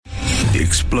The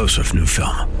explosive new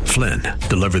film, Flynn,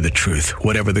 deliver the truth,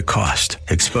 whatever the cost,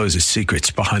 exposes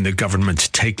secrets behind the government's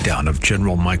takedown of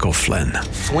General Michael Flynn.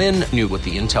 Flynn knew what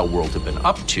the intel world had been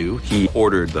up to. He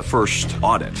ordered the first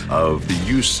audit of the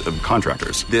use of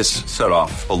contractors. This set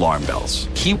off alarm bells.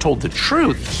 He told the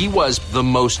truth. He was the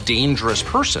most dangerous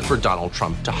person for Donald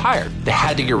Trump to hire. They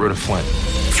had to get rid of Flynn.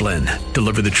 Flynn,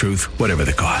 deliver the truth, whatever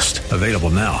the cost. Available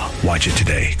now. Watch it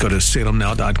today. Go to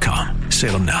salemnow.com.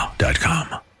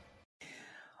 salemnow.com.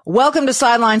 Welcome to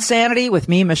Sideline Sanity with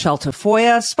me, Michelle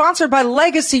Tafoya, sponsored by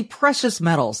Legacy Precious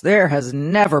Metals. There has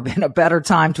never been a better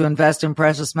time to invest in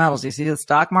precious metals. You see the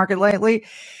stock market lately?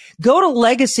 Go to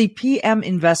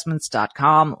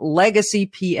legacypminvestments.com,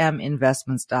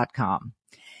 legacypminvestments.com.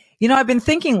 You know, I've been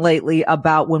thinking lately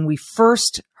about when we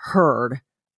first heard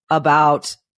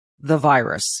about the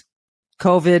virus,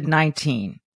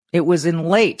 COVID-19. It was in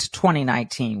late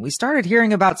 2019. We started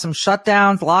hearing about some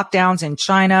shutdowns, lockdowns in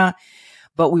China.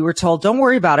 But we were told, don't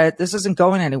worry about it. This isn't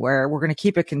going anywhere. We're going to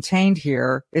keep it contained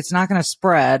here. It's not going to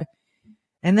spread.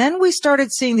 And then we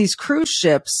started seeing these cruise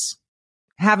ships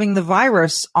having the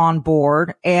virus on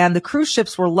board, and the cruise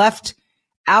ships were left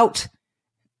out,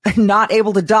 not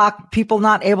able to dock, people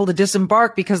not able to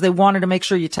disembark because they wanted to make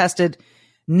sure you tested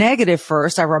negative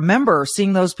first. I remember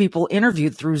seeing those people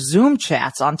interviewed through Zoom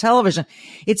chats on television.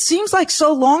 It seems like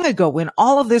so long ago when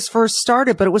all of this first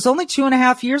started, but it was only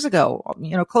 2.5 years ago,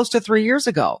 close to 3 years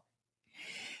ago.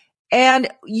 And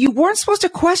you weren't supposed to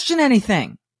question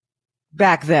anything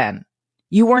back then.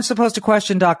 You weren't supposed to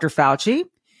question Dr. Fauci.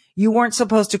 You weren't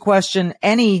supposed to question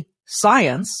any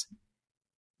science.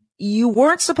 You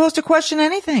weren't supposed to question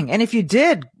anything. And if you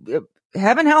did,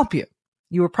 heaven help you,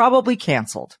 you were probably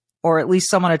canceled. Or at least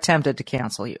someone attempted to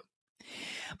cancel you.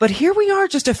 But here we are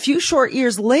just a few short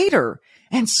years later,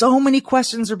 and so many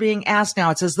questions are being asked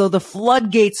now. It's as though the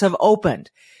floodgates have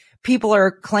opened. People are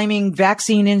claiming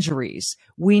vaccine injuries.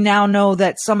 We now know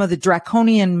that some of the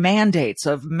draconian mandates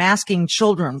of masking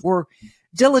children were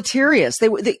deleterious.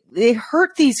 They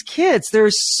hurt these kids.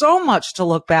 There's so much to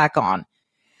look back on.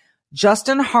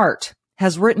 Justin Hart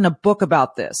has written a book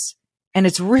about this, and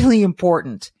it's really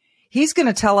important. He's going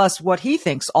to tell us what he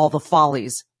thinks all the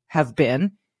follies have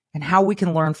been and how we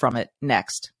can learn from it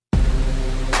next.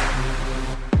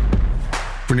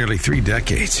 For nearly 3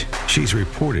 decades, she's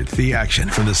reported the action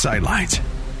from the sidelines.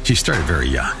 She started very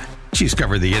young. She's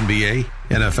covered the NBA,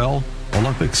 NFL,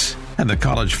 Olympics, and the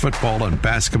college football and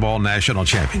basketball national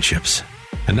championships.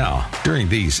 And now, during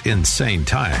these insane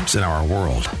times in our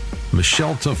world,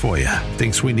 Michelle Tafoya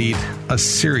thinks we need a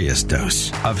serious dose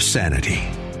of sanity.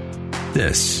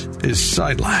 This is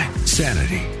Sideline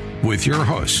Sanity with your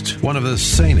host, one of the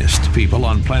sanest people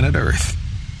on planet Earth,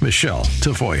 Michelle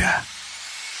Tafoya.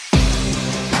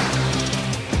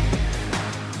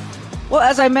 Well,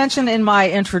 as I mentioned in my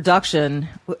introduction,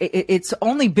 it's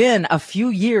only been a few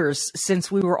years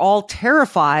since we were all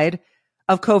terrified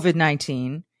of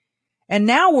COVID-19. And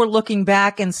now we're looking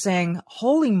back and saying,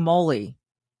 holy moly,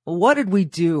 what did we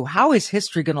do? How is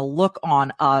history going to look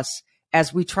on us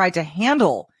as we try to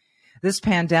handle this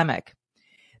pandemic?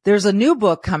 There's a new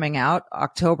book coming out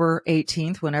October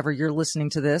 18th, whenever you're listening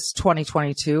to this,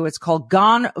 2022. It's called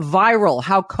Gone Viral,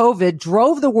 How COVID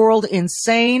Drove the World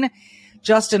Insane.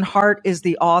 Justin Hart is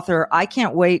the author. I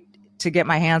can't wait to get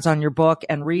my hands on your book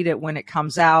and read it when it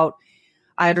comes out.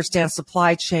 I understand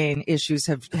supply chain issues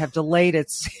have delayed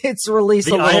its release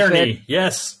a little bit.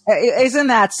 Yes. Isn't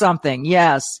that something?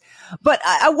 Yes. But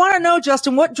I want to know,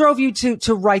 Justin, what drove you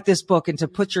to write this book and to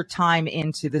put your time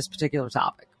into this particular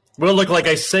topic? Well, look, like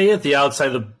I say at the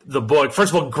outside of the book,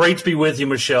 first of all, great to be with you,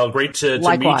 Michelle. Great to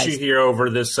meet you here over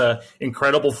this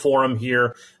incredible forum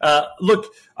here.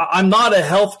 Look, I'm not a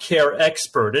healthcare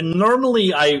expert, and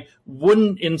normally I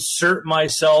wouldn't insert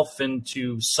myself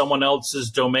into someone else's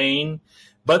domain,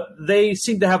 but they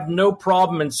seem to have no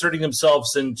problem inserting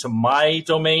themselves into my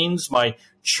domains, my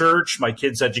church, my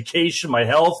kids' education, my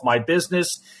health, my business.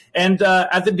 And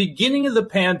at the beginning of the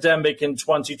pandemic in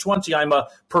 2020, I'm a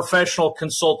professional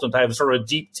consultant. I have sort of a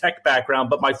deep tech background,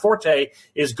 but my forte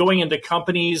is going into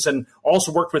companies and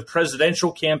also worked with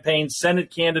presidential campaigns,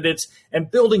 Senate candidates, and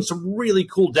building some really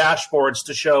cool dashboards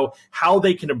to show how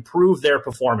they can improve their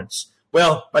performance.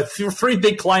 Well, my 3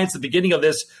 big clients at the beginning of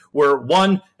this were,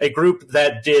 one, a group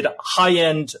that did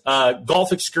high-end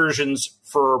golf excursions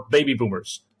for baby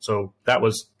boomers. So that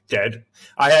was dead.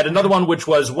 I had another one, which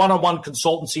was one-on-one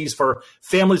consultancies for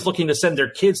families looking to send their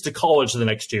kids to college the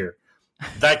next year.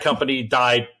 That company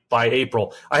died by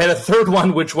April. I had a third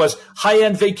one, which was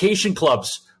high-end vacation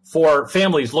clubs for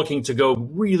families looking to go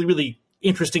really, really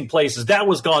interesting places. That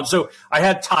was gone. So I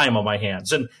had time on my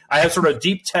hands, and I have sort of a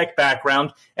deep tech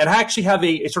background, and I actually have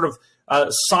a sort of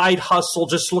side hustle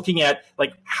just looking at,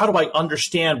 like, how do I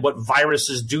understand what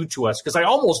viruses do to us? Because I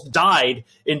almost died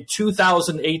in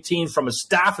 2018 from a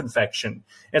staph infection.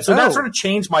 And so that sort of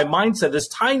changed my mindset. This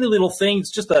tiny little thing,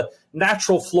 it's just a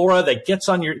natural flora that gets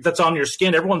on that's on your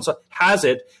skin. Everyone has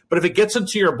it. But if it gets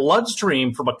into your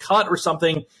bloodstream from a cut or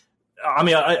something, I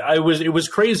mean, it was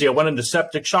crazy. I went into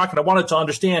septic shock, and I wanted to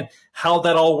understand how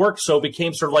that all worked. So it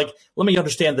became sort of like, let me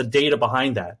understand the data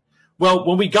behind that. Well,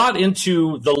 when we got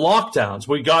into the lockdowns,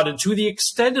 we got into the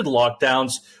extended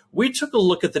lockdowns, we took a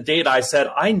look at the data. I said,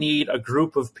 I need a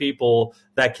group of people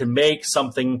that can make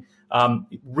something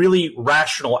really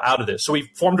rational out of this. So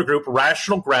we formed a group,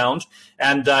 Rational Ground,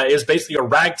 and is basically a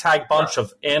ragtag bunch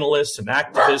of analysts and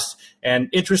activists and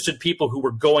interested people who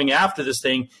were going after this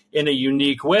thing in a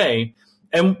unique way.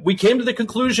 And we came to the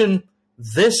conclusion,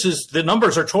 the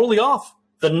numbers are totally off.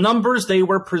 The numbers they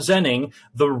were presenting,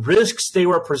 the risks they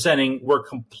were presenting were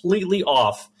completely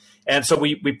off. And so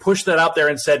we pushed that out there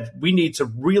and said, we need to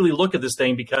really look at this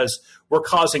thing because we're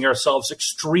causing ourselves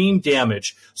extreme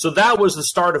damage. So that was the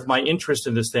start of my interest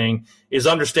in this thing, is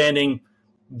understanding,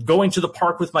 going to the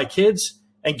park with my kids,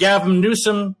 and Gavin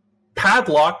Newsom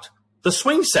padlocked the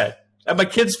swing set at my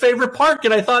kid's favorite park.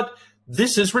 And I thought,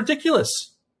 this is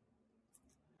ridiculous.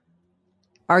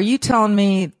 Are you telling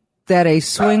me that a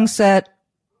swing set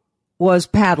was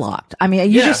padlocked? I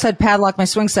mean, you just said padlock my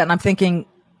swing set, and I'm thinking,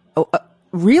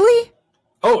 really?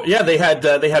 Oh yeah, they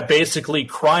had basically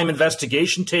crime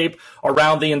investigation tape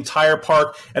around the entire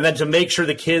park, and then to make sure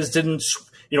the kids didn't,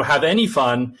 have any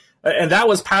fun, and that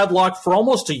was padlocked for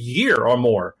almost a year or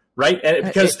more, right? And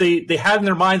because they had in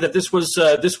their mind that this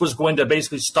was going to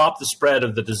basically stop the spread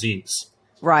of the disease.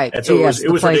 Right. And so it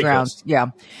was ridiculous.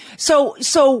 Yeah.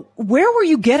 So where were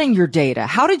you getting your data?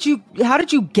 How did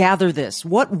you gather this?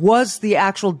 What was the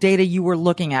actual data you were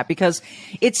looking at? Because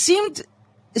it seemed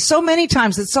so many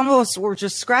times that some of us were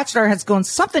just scratching our heads going,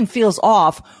 something feels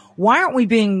off. Why aren't we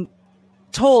being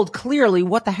told clearly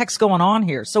what the heck's going on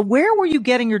here? So where were you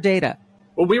getting your data?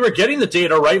 Well, we were getting the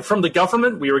data right from the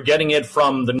government. We were getting it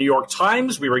from the New York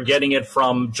Times. We were getting it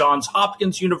from Johns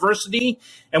Hopkins University,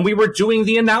 and we were doing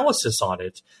the analysis on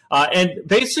it. And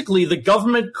basically, the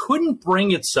government couldn't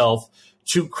bring itself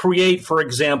to create, for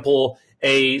example,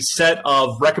 a set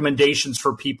of recommendations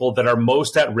for people that are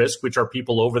most at risk, which are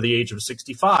people over the age of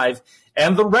 65,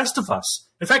 and the rest of us.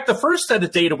 In fact, the first set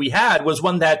of data we had was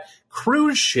when that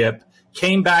cruise ship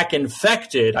came back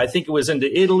infected. I think it was into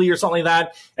Italy or something like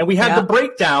that. And we had the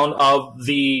breakdown of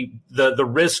the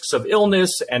risks of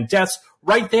illness and deaths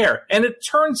right there. And it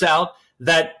turns out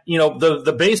that,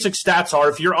 the basic stats are,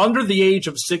 if you're under the age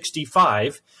of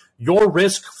 65, your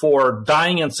risk for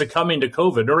dying and succumbing to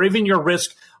COVID, or even your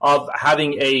risk of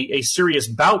having a serious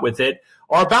bout with it,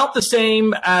 are about the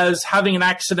same as having an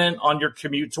accident on your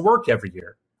commute to work every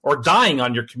year, or dying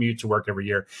on your commute to work every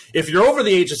year. If you're over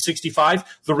the age of 65,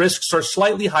 the risks are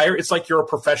slightly higher. It's like you're a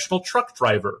professional truck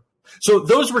driver. So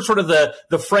those were sort of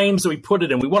the frames that we put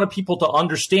it in. We wanted people to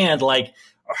understand, like,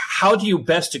 how do you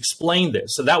best explain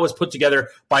this? So that was put together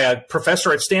by a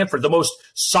professor at Stanford, the most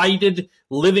cited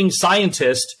living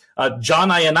scientist, John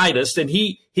Ioannidis, and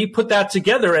he put that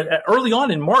together early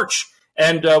on in March.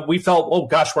 And we felt, oh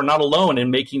gosh, we're not alone in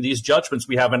making these judgments.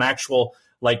 We have an actual,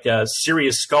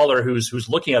 serious scholar who's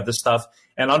looking at this stuff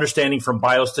and understanding from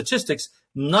biostatistics.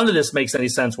 None of this makes any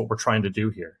sense what we're trying to do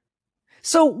here.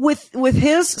 So with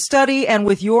his study and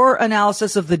with your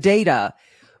analysis of the data,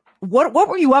 what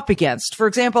were you up against? For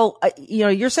example,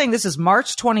 you're saying this is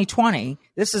March 2020.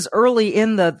 This is early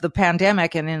in the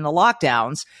pandemic and in the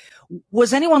lockdowns.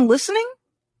 Was anyone listening?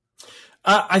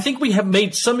 I think we have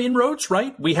made some inroads,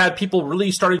 right? We had people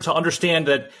really starting to understand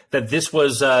that this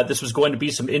was going to be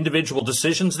some individual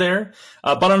decisions there.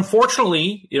 But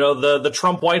unfortunately, the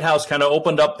Trump White House kind of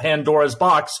opened up Pandora's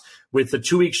box with the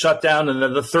 2-week shutdown and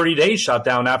then the 30-day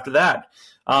shutdown after that.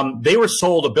 They were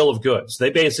sold a bill of goods. They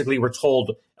basically were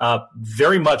told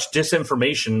very much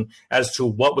disinformation as to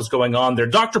what was going on there.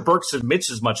 Dr. Birx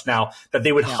admits as much now, that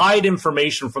they would hide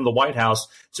information from the White House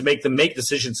to make them make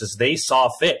decisions as they saw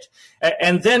fit.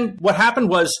 And then what happened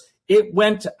was it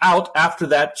went out after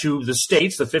that to the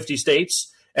states, the 50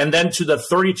 states, and then to the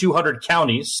 3,200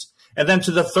 counties, and then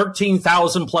to the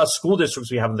 13,000 plus school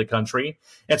districts we have in the country.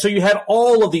 And so you had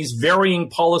all of these varying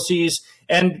policies,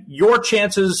 and your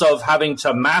chances of having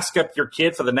to mask up your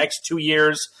kid for the next 2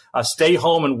 years, stay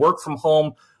home and work from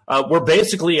home, were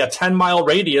basically a 10-mile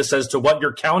radius as to what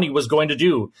your county was going to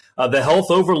do. The health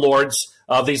overlords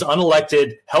of these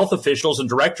unelected health officials and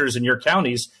directors in your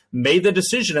counties made the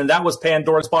decision, and that was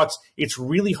Pandora's box. It's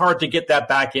really hard to get that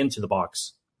back into the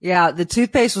box. Yeah, the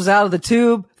toothpaste was out of the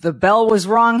tube. The bell was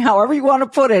rung. However you want to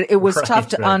put it, it was tough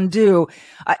to undo.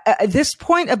 This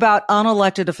point about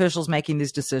unelected officials making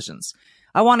these decisions,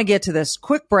 I want to get to this.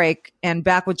 Quick break and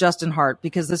back with Justin Hart,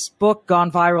 because this book,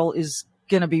 Gone Viral, is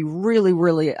going to be really,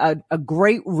 really a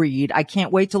great read. I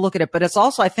can't wait to look at it, but it's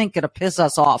also, I think, going to piss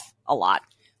us off a lot.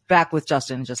 Back with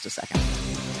Justin in just a second.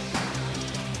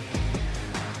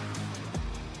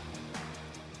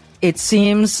 It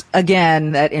seems,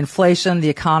 again, that inflation, the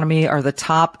economy are the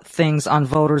top things on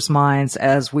voters' minds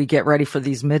as we get ready for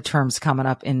these midterms coming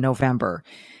up in November.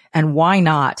 And why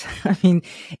not? I mean,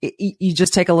 you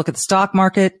just take a look at the stock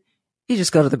market. You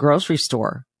just go to the grocery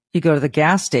store. You go to the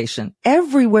gas station.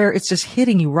 Everywhere, it's just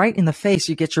hitting you right in the face.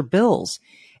 You get your bills.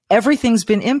 Everything's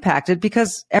been impacted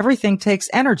because everything takes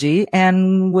energy.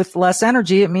 And with less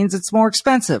energy, it means it's more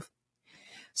expensive.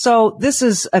 So this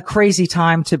is a crazy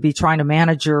time to be trying to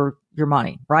manage your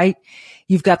money, right?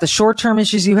 You've got the short-term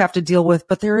issues you have to deal with,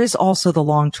 but there is also the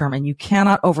long-term, and you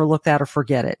cannot overlook that or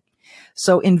forget it.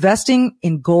 So investing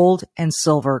in gold and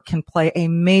silver can play a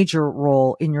major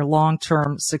role in your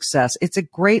long-term success. It's a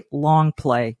great long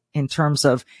play in terms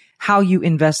of how you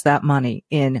invest that money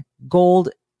in gold,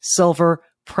 silver,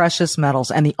 precious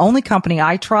metals. And the only company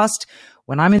I trust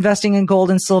when I'm investing in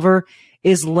gold and silver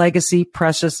is Legacy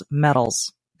Precious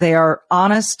Metals. They are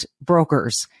honest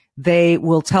brokers. They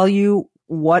will tell you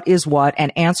what is what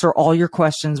and answer all your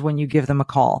questions when you give them a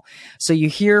call. So you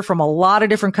hear from a lot of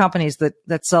different companies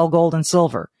that sell gold and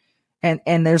silver.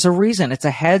 And there's a reason. It's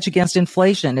a hedge against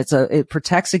inflation. It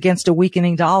protects against a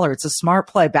weakening dollar. It's a smart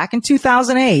play. Back in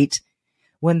 2008,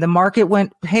 when the market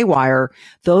went haywire,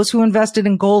 those who invested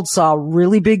in gold saw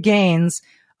really big gains.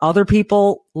 Other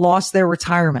people lost their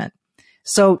retirement.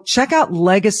 So check out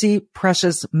Legacy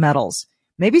Precious Metals.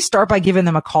 Maybe start by giving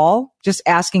them a call, just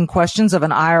asking questions of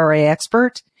an IRA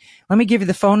expert. Let me give you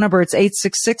the phone number. It's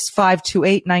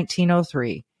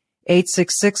 866-528-1903.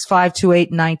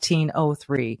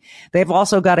 866-528-1903. They've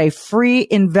also got a free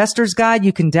investor's guide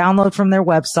you can download from their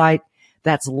website.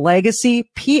 That's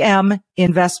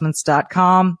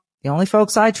legacypminvestments.com. The only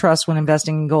folks I trust when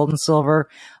investing in gold and silver,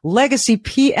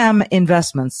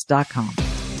 legacypminvestments.com.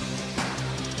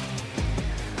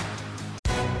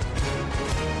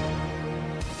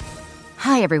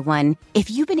 Hi, everyone.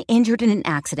 If you've been injured in an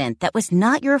accident that was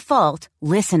not your fault,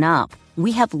 listen up.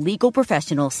 We have legal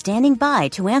professionals standing by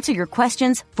to answer your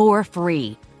questions for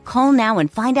free. Call now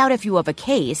and find out if you have a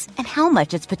case and how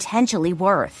much it's potentially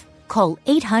worth. Call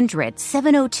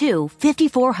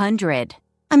 800-702-5400.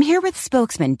 I'm here with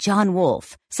spokesman John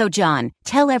Wolf. So, John,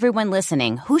 tell everyone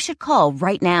listening who should call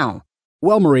right now.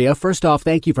 Well, Maria, first off,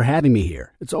 thank you for having me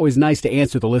here. It's always nice to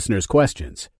answer the listeners'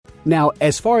 questions. Now,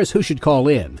 as far as who should call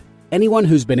in, anyone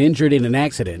who's been injured in an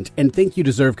accident and think you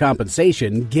deserve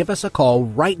compensation, give us a call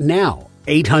right now.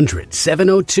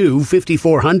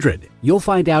 800-702-5400. You'll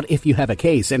find out if you have a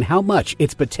case and how much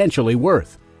it's potentially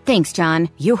worth. Thanks, John.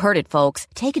 You heard it, folks.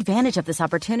 Take advantage of this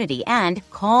opportunity and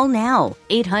call now.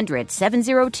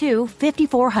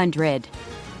 800-702-5400.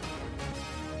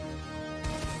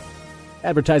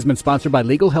 Advertisement sponsored by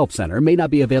Legal Help Center. May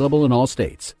not be available in all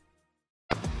states.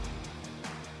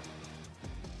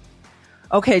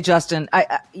 Okay, Justin,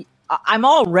 I'm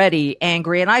already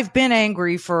angry, and I've been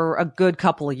angry for a good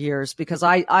couple of years because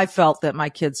I felt that my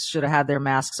kids should have had their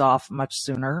masks off much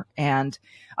sooner. And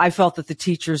I felt that the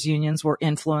teachers' unions were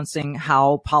influencing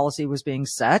how policy was being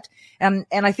set. And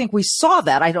I think we saw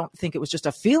that. I don't think it was just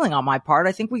a feeling on my part.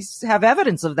 I think we have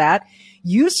evidence of that.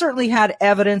 You certainly had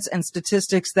evidence and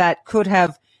statistics that could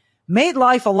have made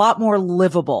life a lot more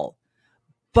livable.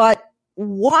 But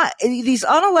what these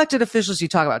unelected officials you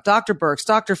talk about, Dr. Birx,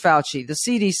 Dr. Fauci, the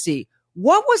CDC,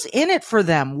 what was in it for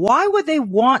them? Why would they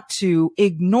want to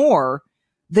ignore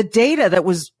the data that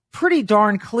was pretty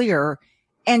darn clear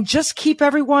and just keep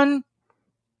everyone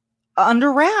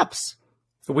under wraps?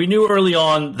 We knew early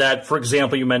on that, for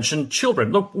example, you mentioned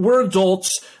children. Look, we're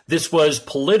adults. This was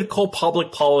political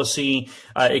public policy.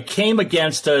 It came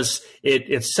against us.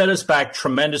 It set us back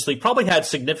tremendously, probably had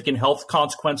significant health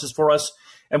consequences for us.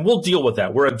 And we'll deal with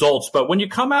that. We're adults. But when you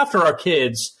come after our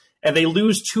kids and they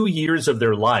lose 2 years of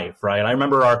their life, right? I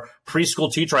remember our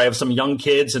preschool teacher, I have some young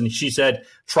kids, and she said,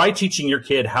 try teaching your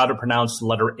kid how to pronounce the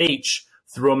letter H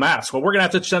through a mask. Well, we're going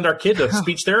to have to send our kid to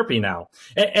speech therapy now.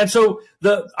 And so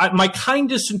my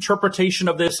kindest interpretation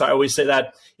of this, I always say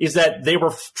that, is that they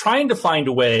were trying to find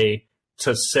a way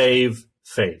to save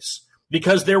face.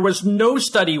 because there was no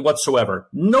study whatsoever,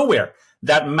 nowhere,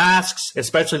 that masks,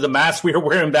 especially the masks we were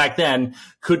wearing back then,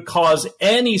 could cause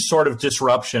any sort of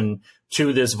disruption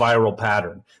to this viral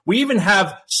pattern. We even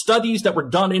have studies that were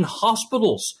done in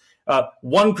hospitals.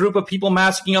 One group of people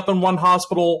masking up in one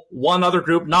hospital, one other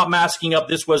group not masking up.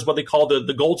 This was what they call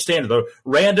the gold standard, the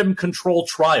random control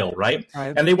trial, right?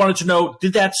 And they wanted to know,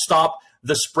 did that stop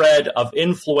the spread of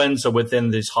influenza within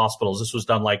these hospitals? This was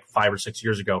done like 5 or 6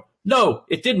 years ago. No,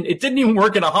 it didn't. It didn't even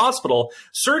work in a hospital.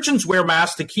 Surgeons wear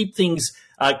masks to keep things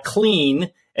clean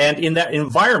and in that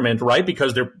environment, right?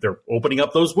 Because they're opening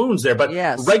up those wounds there. But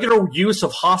regular use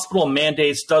of hospital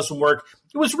mandates doesn't work.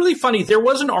 It was really funny. There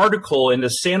was an article in the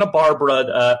Santa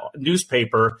Barbara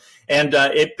newspaper, and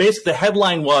it basically the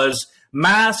headline was,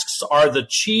 "Masks are the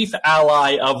chief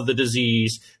ally of the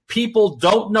disease. People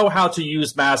don't know how to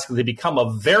use masks, and they become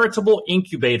a veritable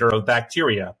incubator of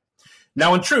bacteria."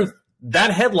 Now, in truth,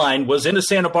 that headline was in the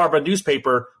Santa Barbara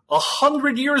newspaper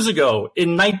 100 years ago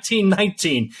in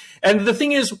 1919. And the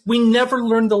thing is, we never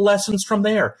learned the lessons from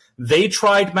there. They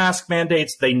tried mask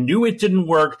mandates. They knew it didn't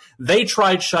work. They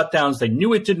tried shutdowns. They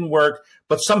knew it didn't work.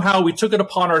 But somehow we took it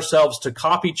upon ourselves to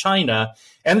copy China.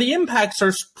 And the impacts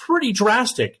are pretty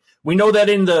drastic. We know that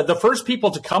in the first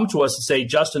people to come to us and say,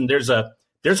 "Justin, there's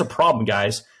a problem,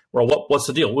 guys." Well, what's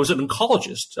the deal? It was an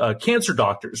oncologist, cancer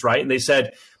doctors, right? And they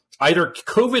said either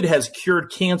COVID has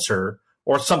cured cancer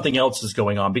or something else is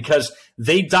going on, because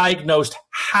they diagnosed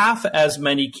half as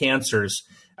many cancers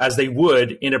as they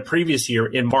would in a previous year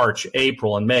in March,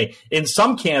 April, and May. In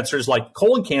some cancers, like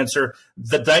colon cancer,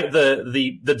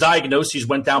 the diagnoses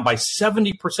went down by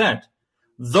 70%.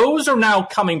 Those are now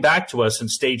coming back to us in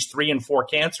stage 3 and 4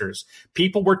 cancers.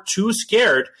 People were too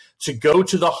scared to go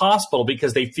to the hospital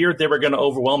because they feared they were going to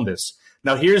overwhelm this.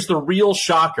 Now, here's the real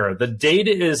shocker. The data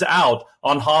is out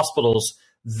on hospitals.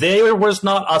 There was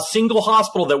not a single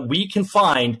hospital that we can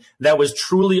find that was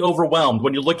truly overwhelmed.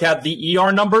 When you look at the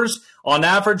ER numbers, on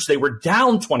average, they were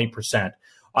down 20%.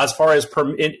 As far as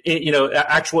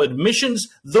actual admissions,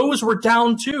 those were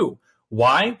down too.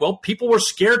 Why? Well, people were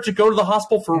scared to go to the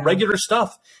hospital for regular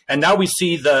stuff. And now we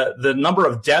see the number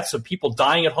of deaths of people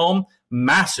dying at home,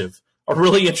 massive. A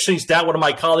really interesting stat one of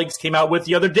my colleagues came out with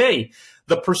the other day.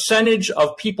 The percentage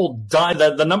of people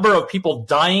the number of people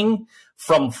dying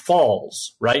from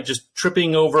falls, right? Just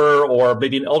tripping over, or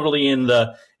maybe an elderly in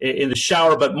the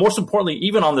shower, but most importantly,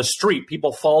 even on the street,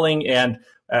 people falling and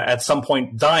at some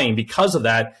point dying because of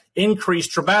that,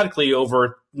 increased dramatically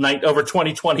over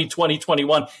 2020,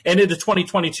 2021, and into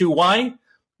 2022. Why?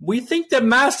 We think that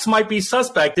masks might be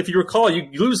suspect. If you recall, you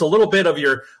lose a little bit of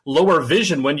your lower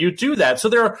vision when you do that. So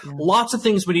there are lots of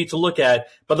things we need to look at,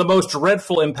 but the most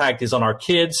dreadful impact is on our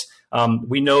kids.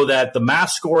 We know that the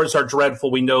mask scores are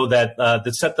dreadful. We know that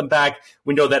set them back.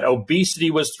 We know that obesity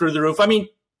was through the roof. I mean,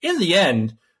 in the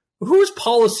end, whose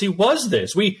policy was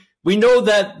this? We know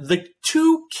that the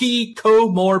two key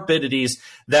comorbidities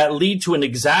that lead to an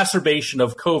exacerbation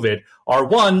of COVID are,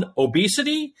 one,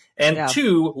 obesity, and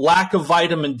two, lack of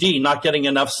vitamin D, not getting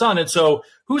enough sun. And so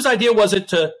whose idea was it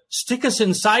to stick us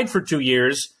inside for 2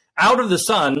 years, out of the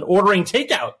sun, ordering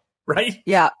takeout? Right?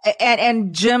 Yeah.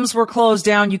 And gyms were closed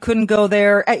down. You couldn't go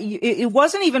there. It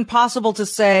wasn't even possible to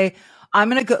say, I'm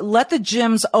going to go let the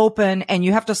gyms open and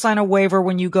you have to sign a waiver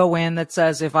when you go in that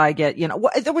says, if I get,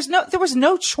 there was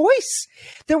no choice.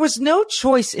 There was no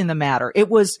choice in the matter.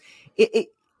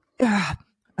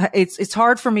 It's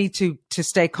hard for me to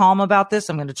stay calm about this.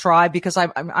 I'm going to try, because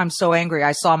I'm so angry.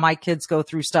 I saw my kids go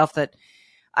through stuff that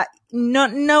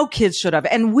no kids should have.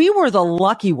 And we were the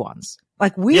lucky ones.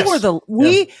 Like we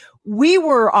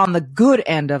were on the good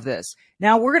end of this.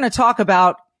 Now we're going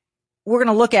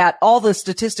to look at all the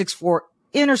statistics for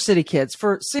inner city kids,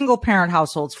 for single parent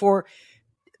households, for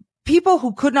people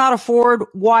who could not afford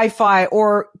Wi-Fi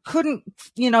or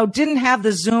didn't have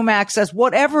the Zoom access,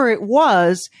 whatever it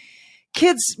was.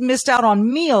 Kids missed out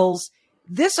on meals.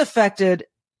 This affected,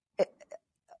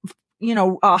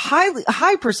 a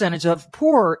high percentage of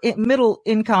poor middle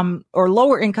income or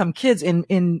lower income kids in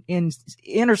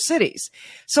inner cities.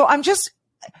 So I'm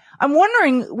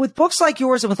wondering, with books like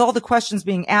yours and with all the questions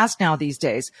being asked now these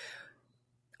days,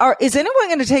 is anyone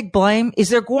going to take blame? Is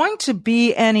there going to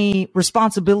be any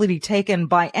responsibility taken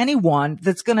by anyone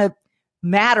that's going to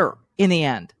matter in the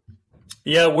end?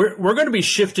 Yeah, we're going to be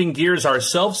shifting gears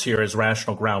ourselves here as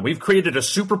Rational Ground. We've created a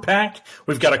super PAC.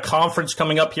 We've got a conference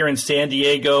coming up here in San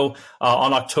Diego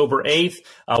on October 8th.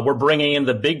 We're bringing in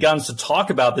the big guns to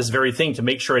talk about this very thing, to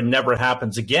make sure it never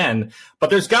happens again. But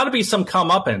there's got to be some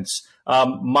comeuppance.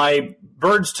 My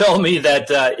birds tell me that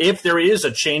if there is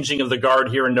a changing of the guard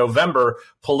here in November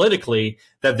politically,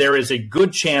 that there is a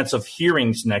good chance of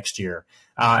hearings next year.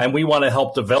 And we want to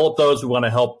help develop those. We want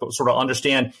to help sort of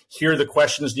understand, here are the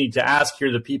questions you need to ask, here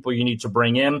are the people you need to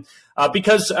bring in.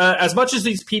 Because as much as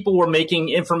these people were making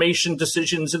information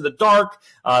decisions in the dark,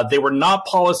 they were not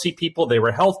policy people, they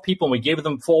were health people, and we gave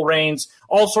them full reins,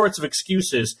 all sorts of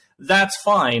excuses. That's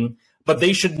fine, but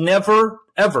they should never,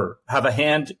 ever have a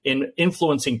hand in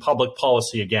influencing public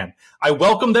policy again. I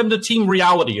welcome them to Team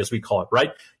Reality, as we call it,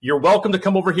 right? You're welcome to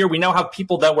come over here. We now have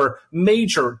people that were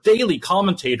major daily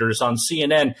commentators on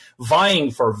CNN vying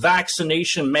for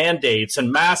vaccination mandates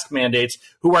and mask mandates,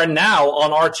 who are now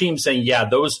on our team saying, yeah,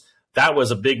 that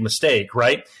was a big mistake,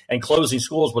 right? And closing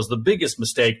schools was the biggest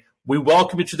mistake. We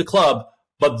welcome you to the club,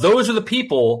 but those are the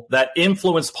people that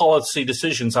influence policy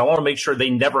decisions. I want to make sure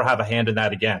they never have a hand in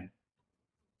that again.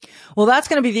 Well, that's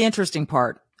going to be the interesting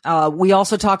part. We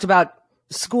also talked about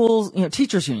schools,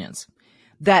 teachers unions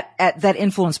that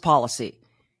influence policy.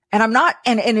 And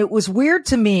and it was weird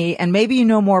to me, and maybe you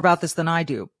know more about this than I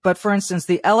do, but for instance,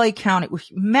 the LA County,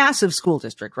 massive school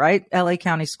district, right? LA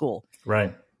County School.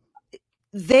 Right.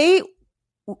 They,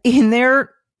 in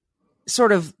their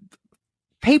sort of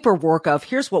paperwork of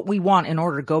here's what we want in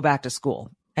order to go back to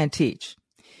school and teach,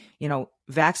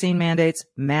 vaccine mandates,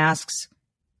 masks.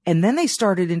 And then they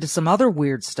started into some other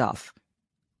weird stuff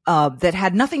that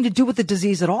had nothing to do with the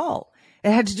disease at all. It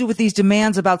had to do with these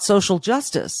demands about social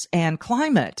justice and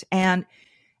climate. And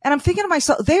I'm thinking to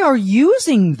myself, they are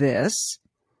using this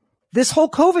whole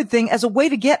COVID thing as a way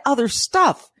to get other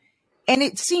stuff. And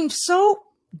it seems so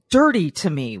dirty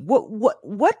to me.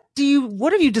 What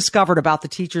have you discovered about the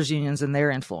teachers unions and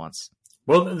their influence?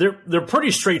 Well, they're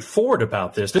pretty straightforward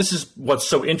about this. This is what's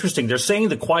so interesting. They're saying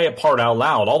the quiet part out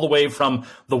loud, all the way from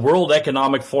the World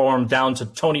Economic Forum down to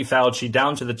Tony Fauci,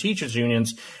 down to the teachers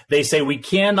unions. They say we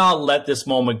cannot let this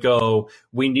moment go.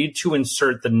 We need to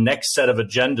insert the next set of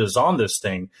agendas on this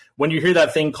thing. When you hear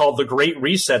that thing called the Great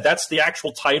Reset, that's the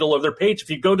actual title of their page. If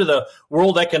you go to the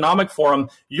World Economic Forum,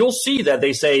 you'll see that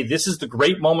they say this is the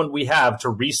great moment we have to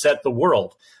reset the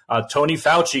world. Tony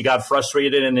Fauci got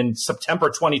frustrated and in September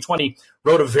 2020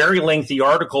 wrote a very lengthy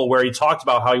article where he talked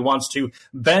about how he wants to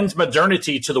bend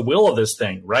modernity to the will of this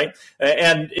thing, right?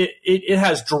 And it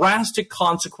has drastic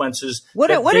consequences. What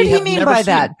did he mean by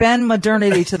that? Bend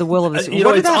modernity to the will of this?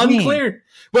 What did that mean? It's unclear.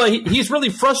 Well, he's really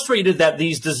frustrated that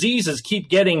these diseases keep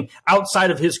getting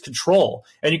outside of his control.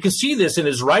 And you can see this in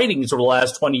his writings over the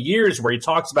last 20 years where he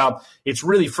talks about it's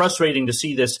really frustrating to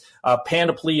see this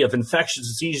panoply of infectious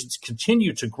diseases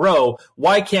continue to grow.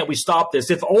 Why can't we stop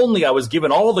this? If only I was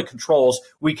given all the controls,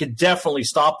 we could definitely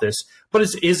stop this. But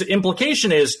his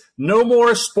implication is no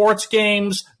more sports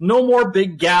games, no more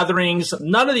big gatherings,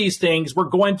 none of these things. We're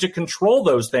going to control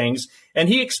those things. And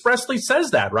he expressly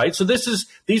says that, right? So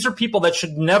these are people that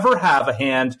should never have a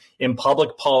hand in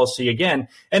public policy again.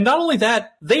 And not only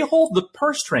that, they hold the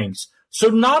purse strings. So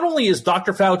not only is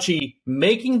Dr. Fauci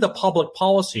making the public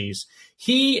policies,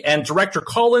 he and Director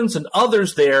Collins and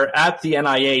others there at the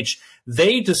NIH,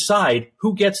 they decide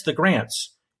who gets the grants.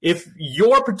 If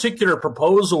your particular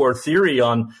proposal or theory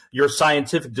on your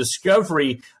scientific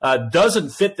discovery doesn't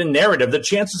fit the narrative, the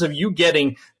chances of you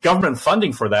getting government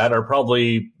funding for that are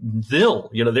probably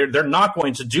nil. They're not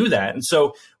going to do that. And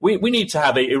so we need to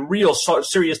have a real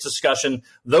serious discussion.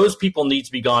 Those people need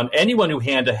to be gone. Anyone who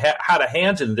had a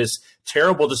hand in this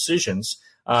terrible decisions.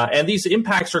 And these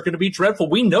impacts are going to be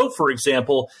dreadful. We know, for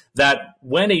example, that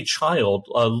when a child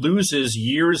loses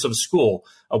years of school,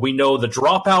 we know the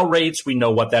dropout rates. We know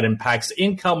what that impacts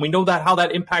income. We know how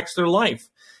that impacts their life.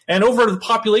 And over the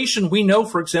population, we know,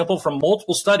 for example, from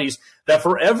multiple studies that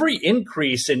for every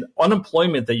increase in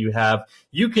unemployment that you have,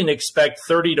 you can expect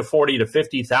 30 to 40 to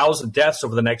 50,000 deaths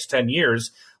over the next 10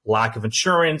 years, lack of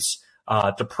insurance,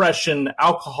 depression,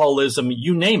 alcoholism,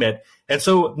 you name it. And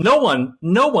so no one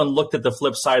looked at the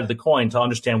flip side of the coin to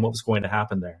understand what was going to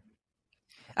happen there.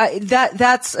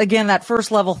 That's again, that first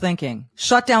level thinking,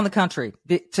 shut down the country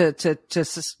to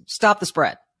stop the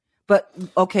spread. But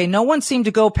okay, no one seemed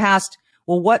to go past,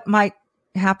 well, what might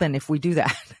happen if we do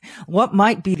that? What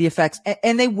might be the effects?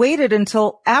 And they waited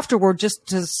until afterward just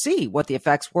to see what the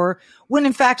effects were, when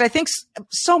in fact, I think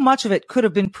so much of it could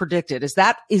have been predicted. Is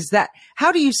that,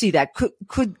 how do you see that?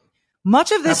 Could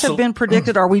much of this have been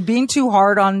predicted? Are we being too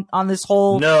hard on this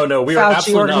whole? No, we are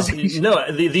absolutely not.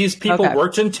 No, these people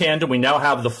worked in tandem. We now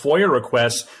have the FOIA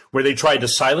requests where they tried to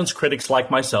silence critics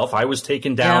like myself. I was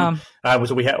taken down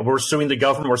We're suing the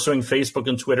government. We're suing Facebook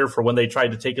and Twitter for when they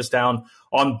tried to take us down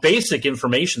on basic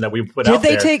information that we put out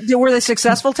there. Were they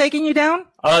successful taking you down?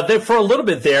 They for a little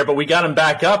bit there, but we got them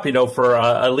back up, for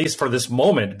at least for this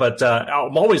moment. But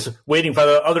I'm always waiting for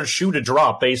the other shoe to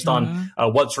drop based on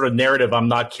what sort of narrative I'm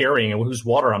not carrying and whose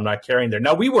water I'm not carrying there.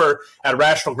 Now, we were at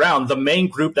Rational Ground, the main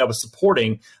group that was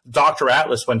supporting Dr.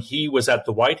 Atlas when he was at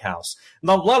the White House.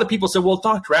 Now, a lot of people said, well,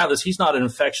 Dr. Atlas, he's not an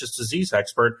infectious disease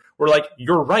expert. We're like,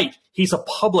 you're right. He's a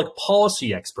public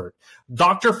policy expert.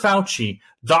 Dr. Fauci,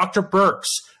 Dr. Birx,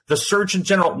 the Surgeon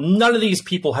General, none of these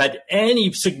people had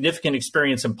any significant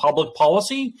experience in public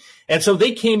policy. And so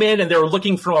they came in and they were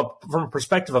looking from a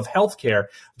perspective of healthcare.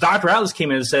 Dr. Atlas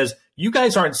came in and says, you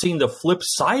guys aren't seeing the flip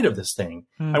side of this thing.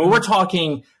 I mean, we're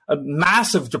talking a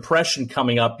massive depression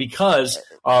coming up because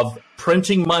of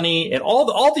printing money, and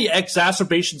all the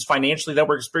exacerbations financially that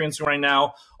we're experiencing right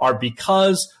now are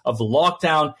because of the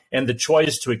lockdown and the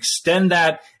choice to extend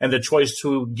that and the choice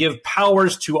to give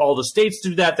powers to all the states to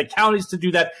do that, the counties to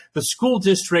do that, the school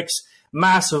districts.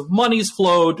 Massive money's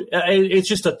flowed. It's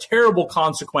just a terrible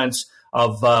consequence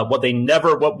of what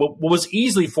was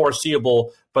easily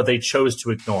foreseeable, but they chose to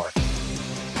ignore.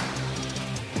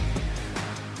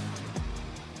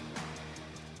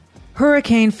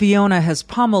 Hurricane Fiona has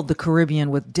pummeled the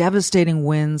Caribbean with devastating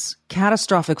winds,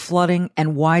 catastrophic flooding,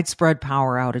 and widespread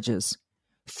power outages.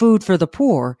 Food for the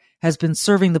Poor has been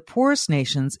serving the poorest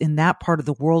nations in that part of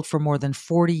the world for more than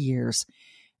 40 years,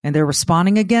 and they're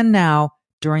responding again now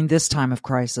during this time of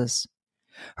crisis.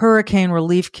 Hurricane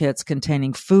relief kits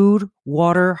containing food,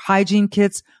 water, hygiene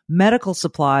kits, medical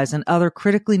supplies, and other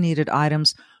critically needed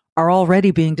items are already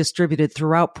being distributed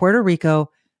throughout Puerto Rico,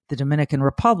 the Dominican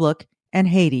Republic, and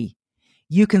Haiti.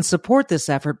 You can support this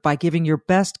effort by giving your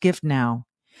best gift now.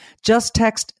 Just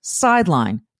text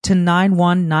Sideline to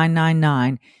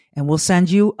 91999 and we'll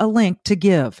send you a link to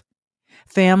give.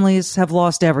 Families have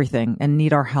lost everything and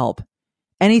need our help.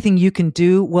 Anything you can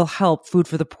do will help Food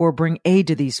for the Poor bring aid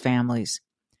to these families.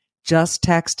 Just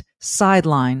text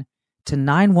Sideline to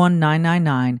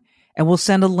 91999 and we'll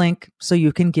send a link so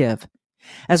you can give.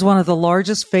 As one of the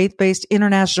largest faith-based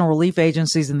international relief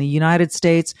agencies in the United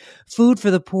States, Food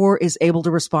for the Poor is able to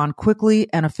respond quickly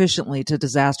and efficiently to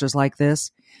disasters like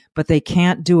this, but they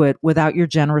can't do it without your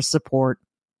generous support.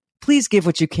 Please give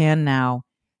what you can now.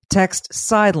 Text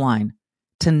Sideline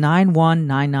to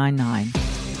 91999.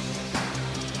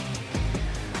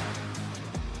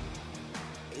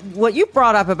 What you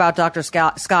brought up about Dr.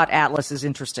 Scott Atlas is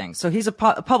interesting. So he's a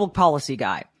public policy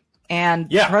guy. And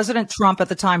President Trump at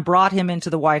the time brought him into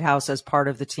the White House as part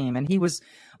of the team. And he was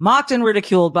mocked and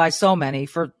ridiculed by so many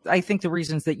for, I think, the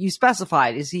reasons that you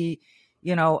specified. Is he,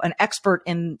 an expert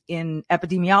in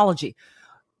epidemiology?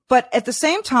 But at the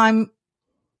same time,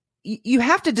 you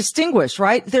have to distinguish,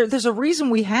 right? There's a reason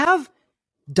we have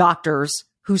doctors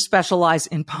who specialize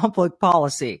in public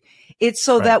policy. It's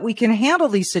so that we can handle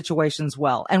these situations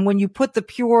well. And when you put the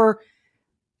pure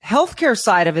healthcare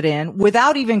side of it in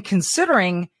without even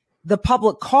considering the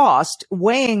public cost,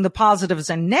 weighing the positives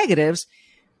and negatives,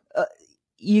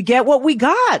 you get what we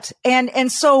got.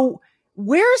 And so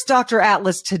where's Dr.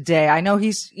 Atlas today? I know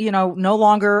he's, no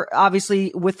longer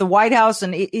obviously with the White House.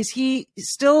 And is he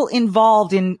still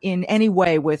involved in any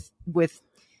way with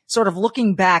sort of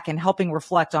looking back and helping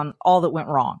reflect on all that went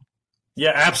wrong?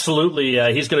 Yeah, absolutely.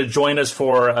 He's going to join us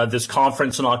for this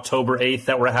conference on October 8th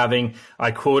that we're having.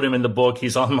 I quote him in the book.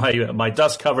 He's on my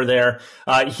dust cover there.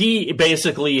 He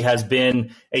basically has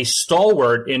been a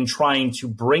stalwart in trying to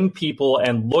bring people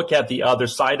and look at the other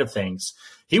side of things.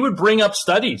 He would bring up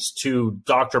studies to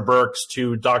Dr. Birx,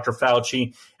 to Dr.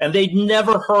 Fauci, and they'd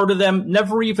never heard of them,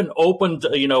 never even opened,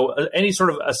 any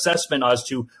sort of assessment as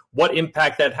to what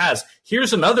impact that has.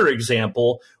 Here's another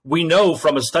example. We know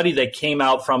from a study that came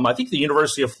out from, I think, the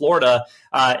University of Florida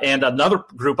and another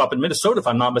group up in Minnesota, if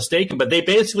I'm not mistaken, but they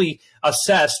basically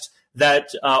assessed that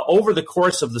over the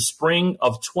course of the spring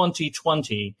of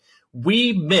 2020,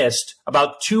 we missed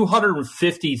about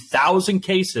 250,000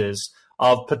 cases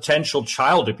of potential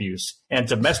child abuse and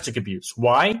domestic abuse.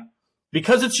 Why?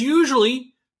 Because it's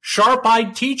usually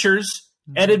sharp-eyed teachers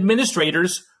and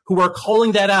administrators who are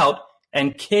calling that out,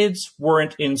 and kids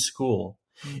weren't in school.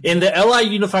 In the LI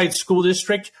Unified School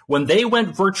District, when they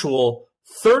went virtual,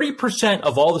 30%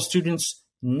 of all the students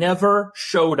never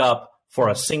showed up for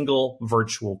a single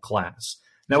virtual class.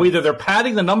 Now, either they're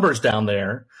padding the numbers down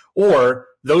there, or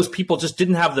those people just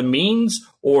didn't have the means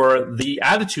or the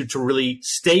attitude to really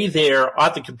stay there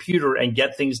at the computer and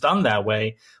get things done that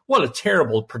way. What a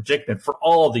terrible predicament for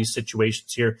all of these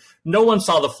situations here. No one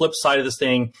saw the flip side of this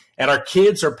thing, and our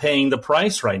kids are paying the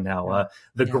price right now.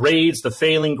 Grades, the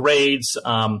failing grades,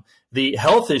 the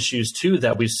health issues, too,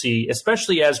 that we see,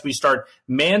 especially as we start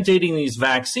mandating these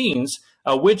vaccines,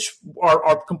 which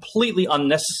are completely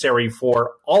unnecessary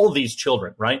for all of these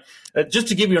children, right? Just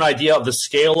to give you an idea of the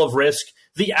scale of risk,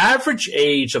 the average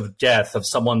age of death of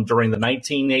someone during the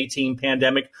 1918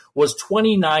 pandemic was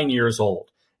 29 years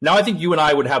old. Now, I think you and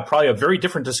I would have probably a very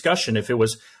different discussion if it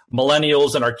was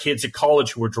millennials and our kids at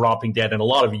college who were dropping dead and a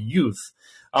lot of youth.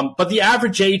 But the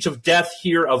average age of death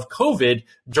here of COVID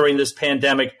during this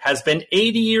pandemic has been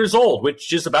 80 years old,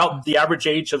 which is about the average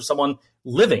age of someone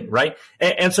living, right?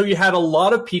 And so you had a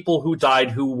lot of people who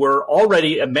died who were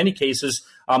already, in many cases,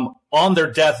 on their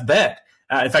deathbed.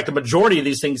 In fact, the majority of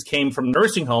these things came from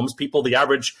nursing homes. The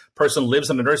average person lives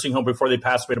in a nursing home before they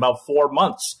pass away in about 4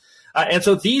 months. And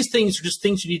so these things are just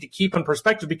things you need to keep in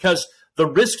perspective, because the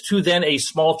risk to then a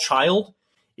small child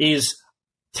is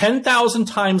 10,000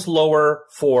 times lower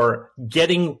for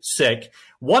getting sick,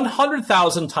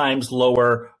 100,000 times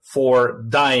lower for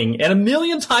dying, and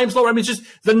 1,000,000 times lower. I mean, it's just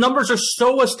the numbers are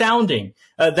so astounding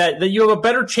that you have a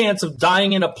better chance of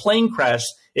dying in a plane crash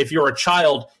if you're a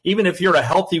child, even if you're a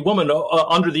healthy woman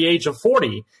under the age of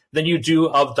 40, than you do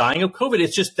of dying of COVID.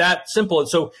 It's just that simple. And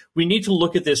so we need to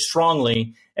look at this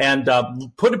strongly and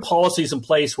put policies in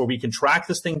place where we can track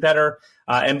this thing better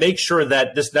and make sure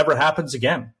that this never happens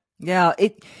again. Yeah.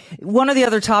 One of the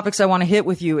other topics I want to hit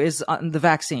with you is on the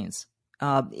vaccines.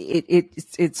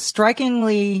 It's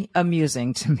strikingly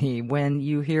amusing to me when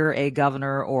you hear a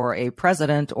governor or a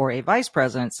president or a vice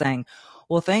president saying,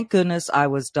 well, thank goodness I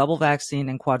was double vaccinated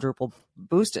and quadruple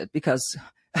boosted, because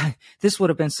this would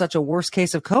have been such a worst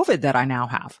case of COVID that I now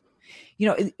have. You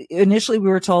know, initially we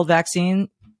were told vaccine,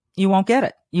 you won't get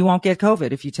it. You won't get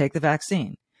COVID if you take the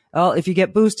vaccine. Well, if you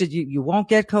get boosted, you won't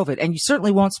get COVID, and you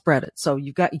certainly won't spread it. So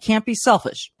you can't be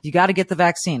selfish. You got to get the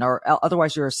vaccine, or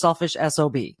otherwise you're a selfish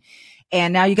SOB.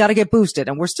 And now you got to get boosted,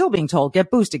 and we're still being told,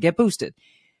 get boosted, get boosted.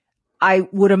 I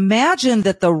would imagine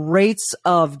that the rates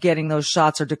of getting those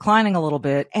shots are declining a little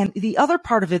bit. And the other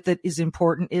part of it that is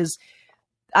important is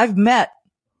I've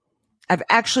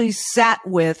actually sat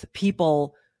with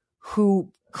people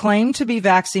who claim to be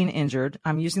vaccine injured.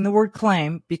 I'm using the word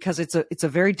claim because it's a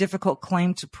very difficult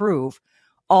claim to prove,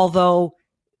 although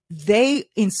they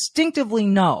instinctively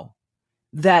know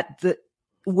that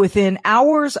within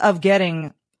hours of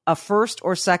getting a first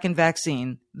or second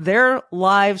vaccine, their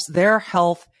lives, their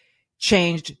health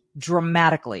changed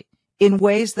dramatically in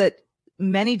ways that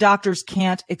many doctors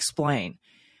can't explain.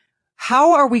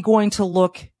 How are we going to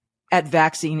look at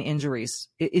vaccine injuries?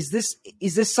 Is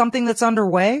this something that's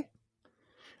underway?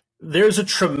 There's a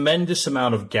tremendous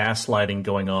amount of gaslighting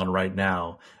going on right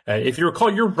now. If you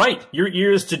recall, you're right. Your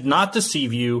ears did not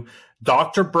deceive you.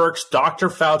 Dr. Birx, Dr.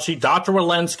 Fauci, Dr.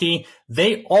 Walensky,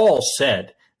 they all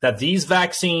said that these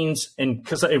vaccines, and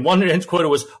because in one quote, it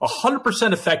was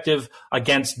 100% effective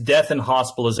against death and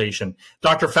hospitalization.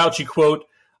 Dr. Fauci, quote,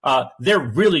 they're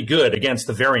really good against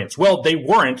the variants. Well, they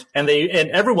weren't, and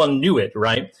everyone knew it,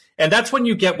 right? And that's when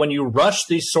you rush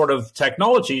these sort of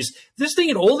technologies. This thing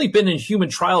had only been in human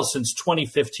trials since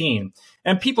 2015.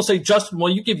 And people say, Justin,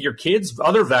 well, you give your kids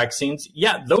other vaccines.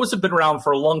 Yeah, those have been around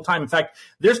for a long time. In fact,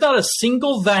 there's not a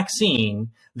single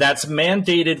vaccine that's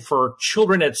mandated for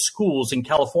children at schools in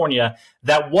California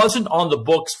that wasn't on the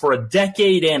books for a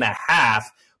decade and a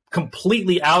half,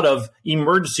 completely out of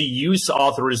emergency use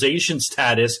authorization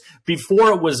status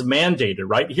before it was mandated,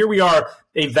 right? Here we are,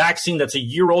 a vaccine that's a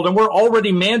year old, and we're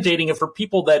already mandating it for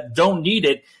people that don't need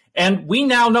it. And we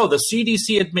now know, the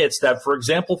CDC admits that, for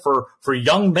example, for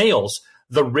young males,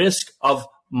 the risk of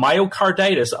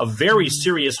myocarditis, a very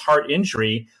serious heart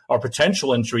injury or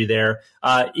potential injury there,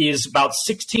 is about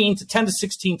 10 to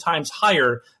 16 times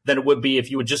higher than it would be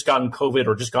if you had just gotten COVID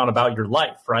or just gone about your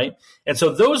life, right? And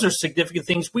so those are significant